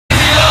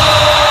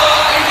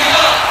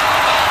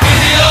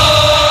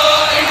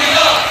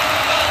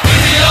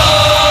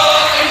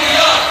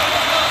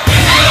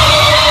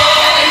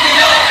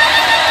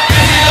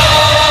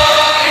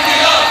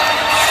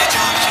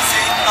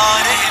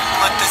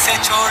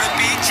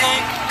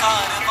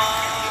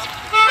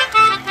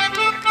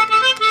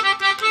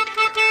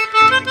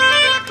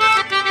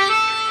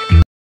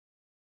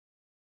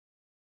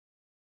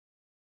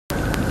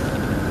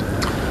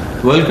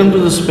Welcome to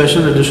the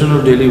special edition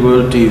of Daily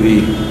World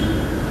TV.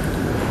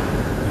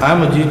 I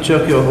am Ajit,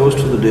 Chak, your host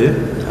for the day,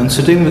 and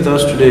sitting with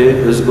us today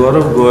is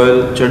Gaurav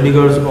Goyal,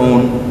 Chandigarh's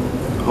own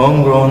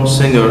homegrown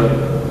singer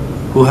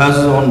who has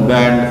his own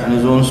band and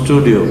his own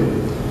studio.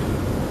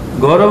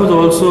 Gaurav is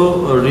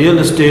also a real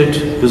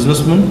estate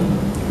businessman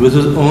with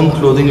his own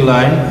clothing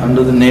line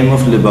under the name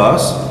of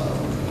Libas.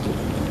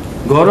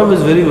 Gaurav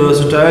is very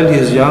versatile, he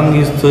is young,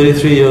 he is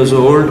 33 years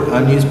old,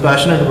 and he is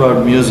passionate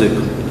about music.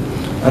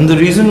 And the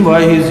reason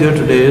why he is here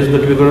today is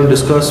that we are going to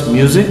discuss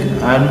music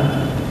and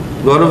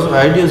Gaurav's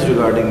ideas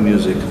regarding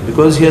music,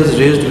 because he has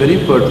raised very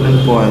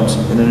pertinent points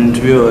in an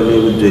interview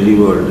earlier with Daily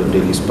World and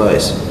Daily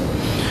Spice.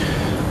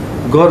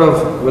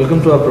 Gaurav,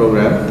 welcome to our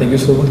program. Thank you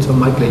so much,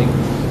 my pleasure.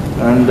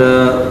 And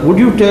would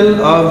you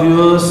tell our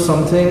viewers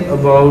something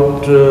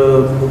about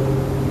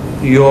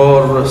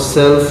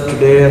yourself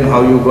today and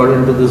how you got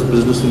into this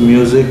business of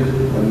music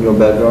and your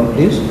background,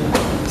 please?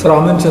 So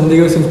I'm in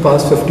Chandigarh since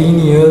past 15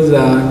 years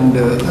and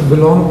I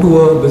belong to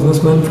a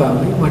businessman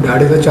family. My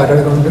dad is a chartered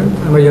accountant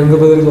and my younger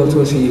brother is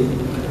also a CA.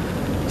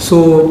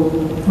 So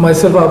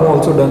myself, I've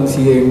also done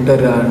CA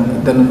Inter,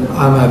 and then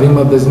I'm having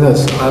my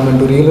business. I'm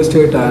into real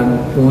estate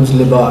and owns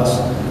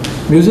Libas.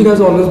 Music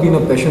has always been a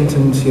passion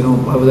since I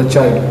was a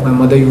child. My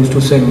mother used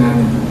to sing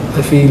and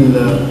I feel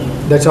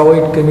that's how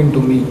it came into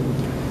me.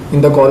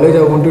 In the college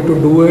I wanted to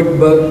do it,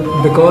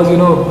 but because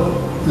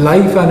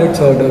life and its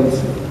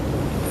hurdles,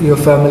 your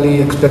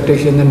family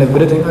expectation and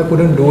everything, I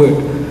couldn't do it.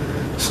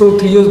 So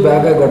 3 years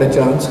back I got a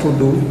chance to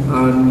do,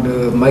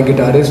 and my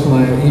guitarist,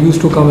 he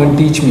used to come and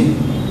teach me.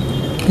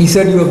 He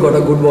said, you have got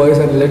a good voice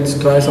and let's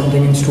try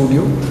something in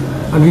studio.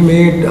 And we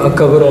made a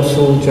cover of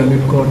Soulch and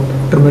it got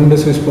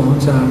tremendous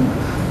response, and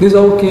this is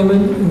how I came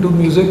into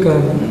music,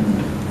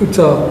 and it's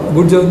a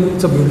good journey,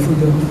 it's a beautiful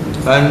journey.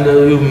 And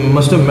you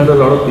must have met a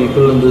lot of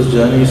people in this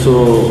journey,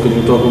 so can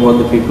you talk about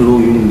the people who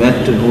you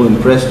met and who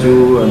impressed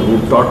you and who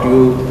taught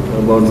you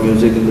about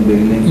music in the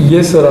beginning?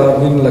 Yes sir,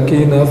 I've been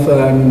lucky enough,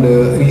 and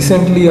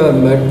recently I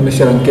met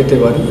Mr.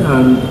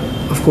 and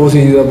of course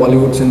he is a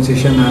Bollywood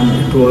sensation, and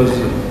it was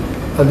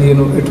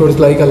it was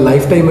like a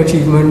lifetime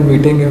achievement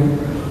meeting him.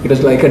 It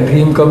was like a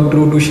dream come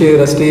true to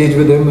share a stage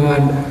with him,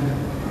 and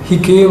he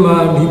came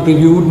and he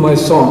previewed my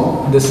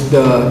song,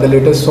 the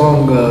latest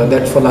song,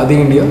 that's Faladi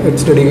India.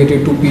 It's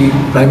dedicated to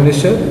Prime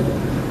Minister,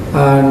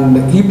 and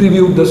he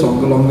previewed the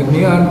song along with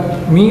me and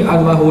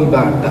my whole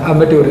band, the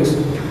Amateurists.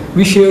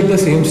 We shared the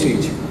same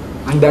stage,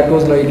 and that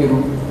was like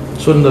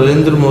So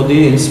Narendra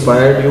Modi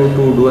inspired you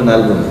to do an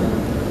album?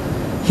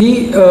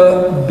 He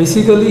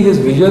basically, his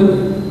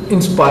vision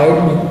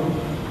inspired me.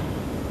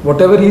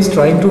 Whatever he is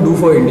trying to do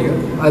for India,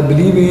 I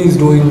believe he is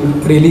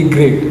doing really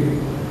great.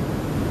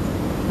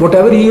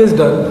 Whatever he has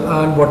done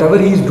and whatever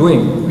he is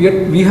doing,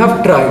 we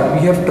have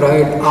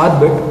tried our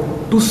bit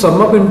to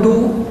sum up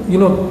into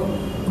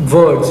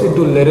words,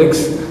 into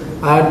lyrics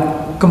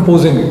and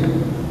composing it.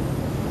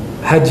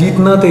 है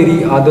जीतना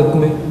तेरी आदत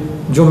में,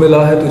 जो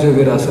मिला है तुझे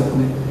विरासत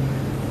में,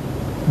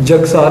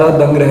 जग सारा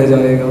दंग रह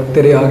जाएगा,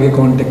 तेरे आगे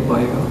कौन टिक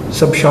पाएगा,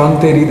 सब शान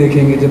तेरी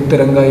देखेंगे जब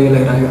तिरंगा ये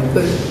लहराएगा.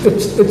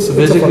 It's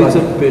basically it's a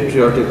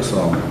patriotic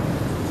song.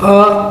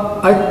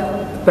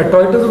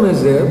 Patriotism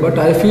is there, but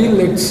I feel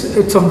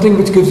it's something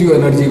which gives you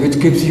energy, which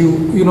gives you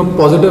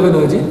positive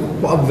energy,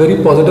 a very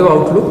positive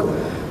outlook,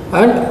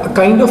 and a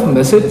kind of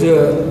message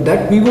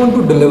that we want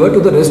to deliver to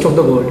the rest of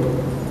the world.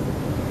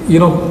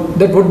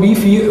 That what we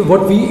feel,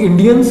 what we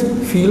Indians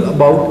feel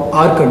about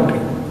our country,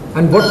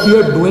 and what we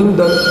are doing.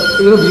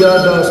 We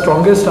are the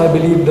strongest, I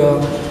believe,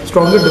 the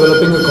strongest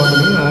developing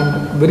economy,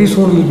 and very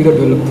soon we will be the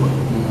developed one.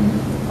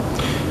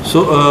 So,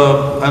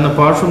 and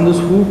apart from this,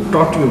 who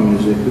taught you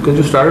music? Because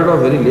you started off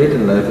very late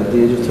in life, at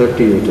the age of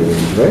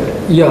 38,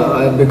 right? Yeah,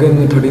 I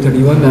began at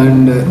 31,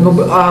 and no,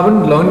 I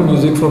haven't learned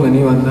music from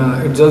anyone.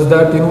 It's just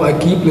that I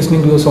keep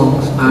listening to the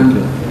songs,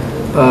 and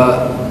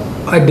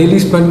I daily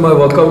spend my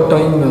workout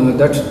time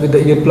that's with the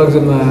earplugs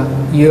in my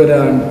ear,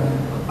 and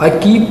I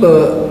keep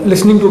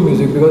listening to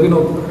music, because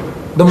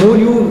the more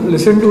you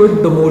listen to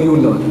it, the more you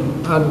learn.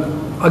 And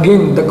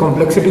again, the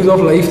complexities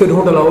of life, they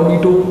don't allow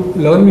me to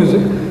learn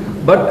music.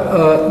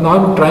 But now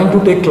I'm trying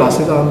to take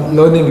classes, I'm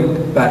learning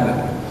it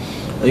parallel.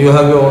 You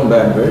have your own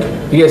band, right?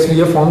 Yes, we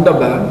have formed a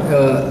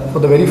band. For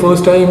the very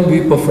first time, we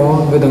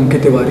performed with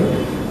Ankit Tiwari,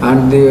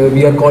 and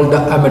we are called the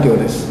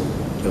Amateurists.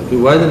 Okay,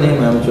 why the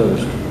name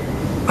Amateurists?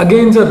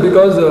 Again, sir,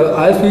 because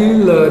I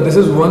feel this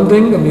is one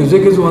thing,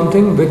 music is one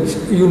thing which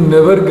you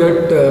never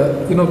get,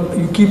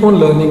 you keep on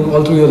learning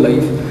all through your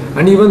life.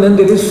 And even then,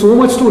 there is so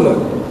much to learn.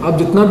 आप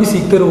जितना भी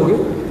सीखते रहोगे,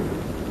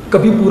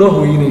 कभी पूरा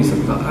हो ही नहीं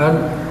सकता.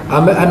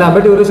 And an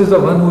amateurist is the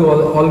one who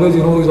always,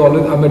 is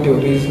always amateur.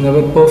 He is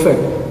never perfect,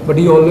 but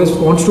he always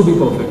wants to be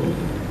perfect.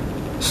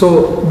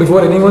 So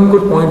before anyone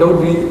could point out,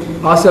 we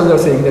ourselves are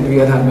saying that we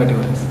are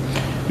amateurs.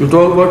 You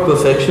talk about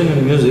perfection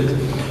in music.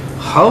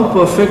 How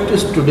perfect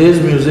is today's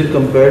music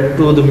compared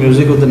to the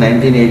music of the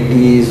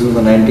 1980s or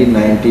the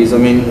 1990s? I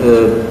mean,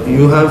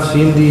 you have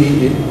seen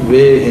the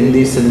way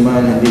Hindi cinema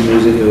and Hindi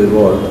music have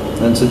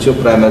evolved, and since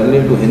you're primarily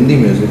into Hindi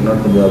music,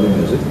 not Punjabi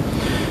music,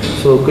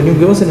 so can you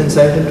give us an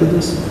insight into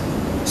this?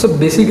 So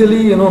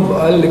basically,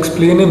 I'll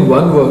explain in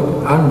one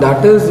word, and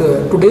that is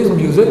today's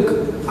music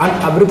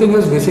and everything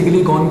has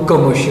basically gone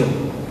commercial.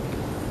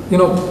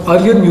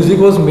 Earlier music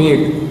was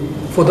made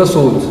for the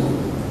souls,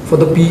 for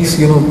the peace,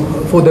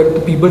 for that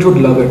the people should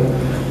love it.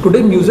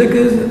 Today music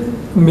is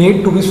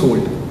made to be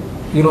sold.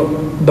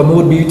 The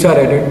more beats are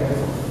added,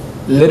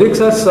 lyrics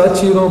are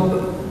such,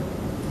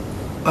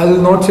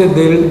 I'll not say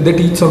they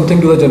teach something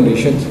to the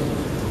generations,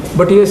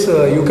 but yes,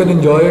 you can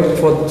enjoy it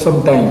for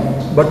some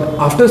time, but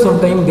after some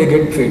time they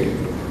get faded.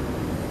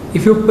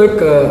 If you pick,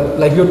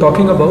 like you're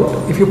talking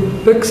about, if you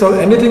pick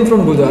anything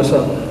from Gulzar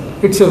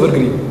Saab, it's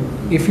evergreen.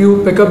 If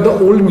you pick up the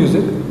old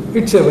music,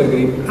 it's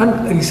evergreen.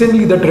 And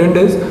recently the trend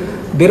is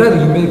there are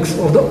remakes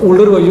of the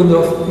older versions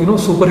of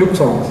super hit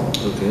songs.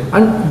 Okay.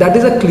 And that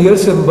is a clear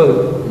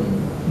symbol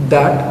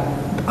that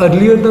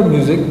earlier the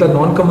music, the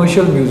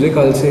non-commercial music,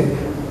 I'll say,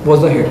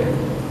 was the hit.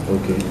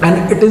 Okay.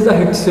 And it is the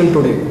hit still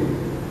today.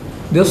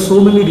 There are so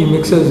many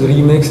remakes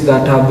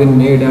that have been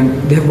made, and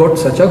they have got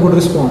such a good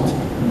response,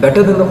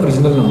 better than the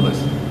original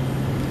numbers.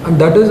 And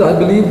that is, I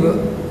believe,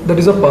 that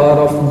is a power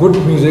of good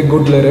music,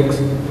 good lyrics.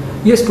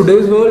 Yes,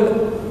 today's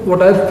world,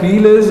 what I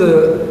feel is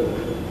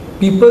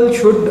people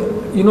should,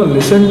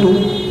 listen to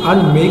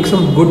and make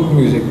some good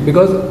music,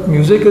 because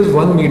music is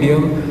one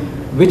medium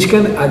which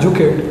can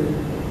educate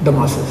the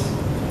masses.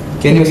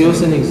 Can you give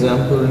us an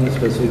example, any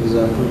specific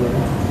example?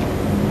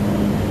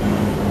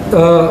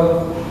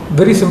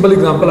 Very simple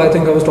example, I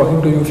think I was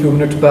talking to you a few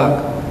minutes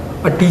back.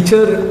 A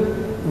teacher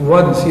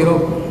once,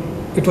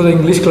 it was an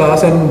English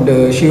class,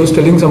 and she was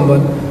telling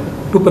someone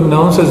to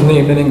pronounce his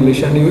name in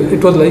English, and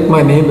it was like,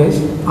 my name is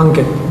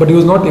Ankit, but he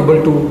was not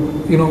able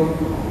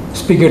to,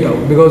 speak it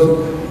out because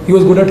he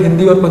was good at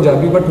Hindi or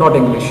Punjabi but not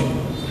English.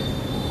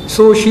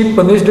 So she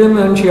punished him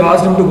and she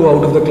asked him to go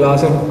out of the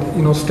class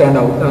and stand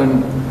out,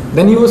 and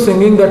then he was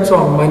singing that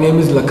song, My Name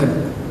is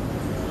Lakhan.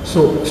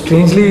 So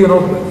strangely,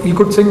 he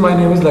could sing My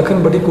Name is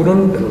Lakhan, but he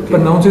couldn't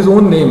pronounce his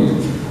own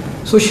name.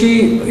 So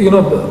she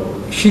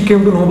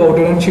came to know about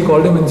it, and she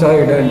called him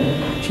inside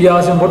and she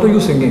asked him, what are you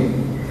singing?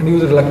 And he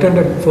was reluctant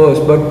at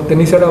first, but then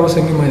he said, I was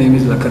singing My Name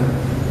is Lakhan.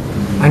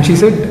 And she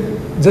said,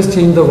 just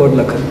change the word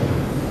Lakhan.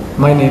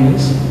 My name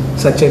is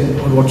Sachin,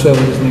 or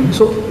whatsoever his name is.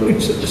 So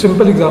it's a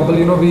simple example,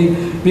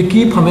 we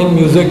keep humming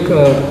music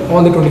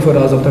all the 24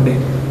 hours of the day.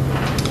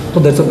 So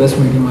that's the best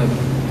medium, I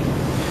believe.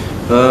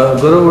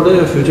 Gaurav, what are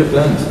your future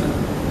plans?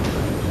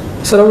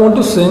 Sir, I want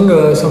to sing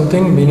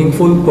something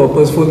meaningful,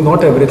 purposeful,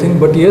 not everything,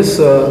 but yes,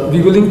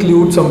 we will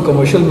include some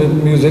commercial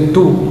music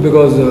too,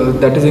 because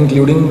that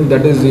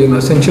is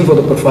essential for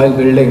the profile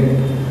building.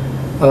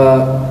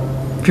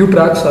 Few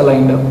tracks are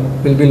lined up.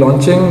 We'll be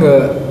launching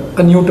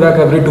a new track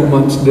every 2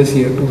 months this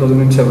year,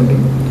 2017.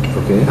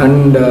 Okay.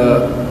 And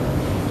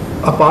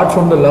apart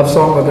from the love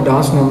song or the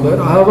dance number,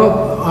 I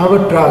have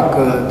a track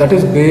that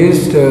is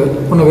based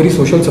on a very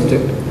social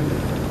subject.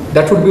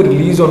 That would be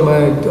released on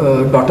my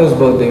daughter's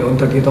birthday on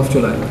 30th of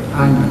July,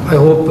 and I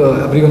hope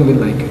everyone will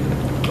like it.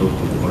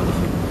 Okay,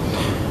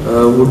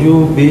 wonderful. Would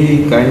you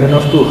be kind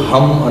enough to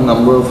hum a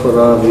number for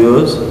our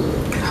viewers?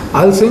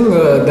 I'll sing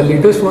the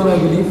latest one, I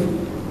believe.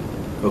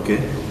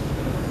 Okay.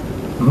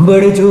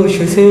 बड़े जोश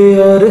से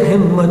और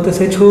हिम्मत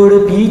से छोड़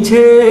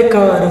पीछे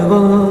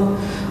कारवां,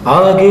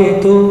 आगे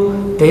तो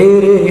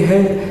तेरे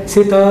है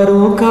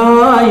सितारों का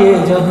ये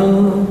जहां,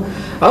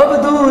 अब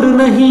दूर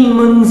नहीं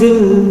मंजिल,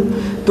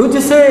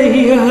 तुझसे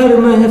ही हर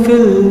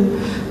महफिल,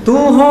 तू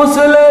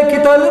हौसले की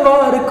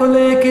तलवार को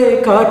लेके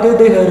काट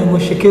दे हर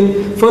मुश्किल,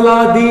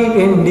 फौलादी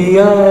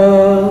इंडिया,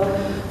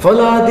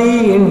 फौलादी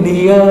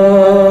इंडिया,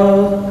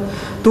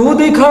 तू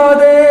दिखा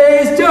दे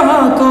इस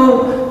जहां को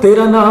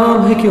तेरा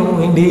नाम है क्यों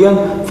India,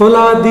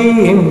 फौलादी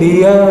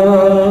India,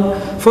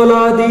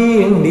 फौलादी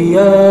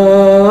India.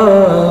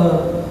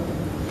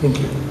 Thank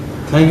you.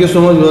 Thank you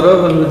so much,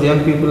 Gaurav, and with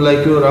young people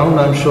like you around,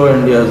 I'm sure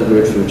India has a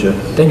great future.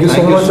 Thank you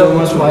so much. So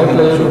much. It's my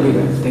pleasure to be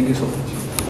here. Thank you so much.